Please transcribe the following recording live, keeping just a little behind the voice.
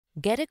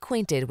Get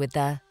acquainted with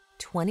the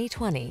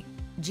 2020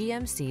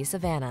 GMC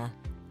Savana.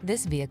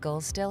 This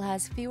vehicle still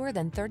has fewer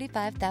than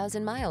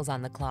 35,000 miles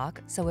on the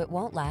clock, so it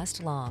won't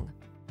last long.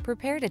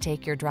 Prepare to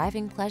take your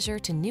driving pleasure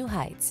to new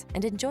heights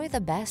and enjoy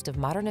the best of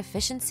modern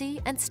efficiency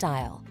and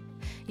style.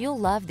 You'll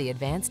love the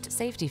advanced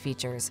safety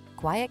features,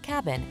 quiet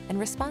cabin, and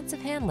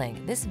responsive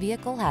handling this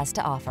vehicle has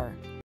to offer.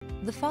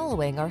 The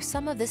following are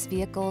some of this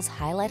vehicle's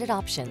highlighted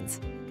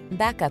options: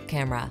 backup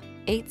camera,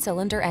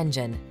 8-cylinder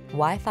engine,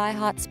 Wi-Fi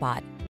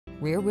hotspot,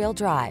 rear-wheel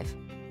drive,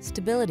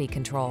 stability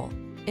control,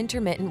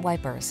 intermittent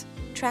wipers,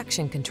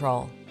 traction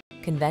control,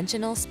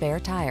 conventional spare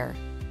tire,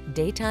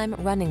 daytime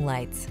running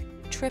lights,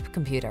 trip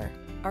computer.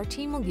 Our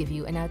team will give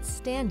you an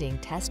outstanding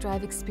test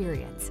drive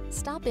experience.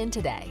 Stop in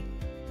today.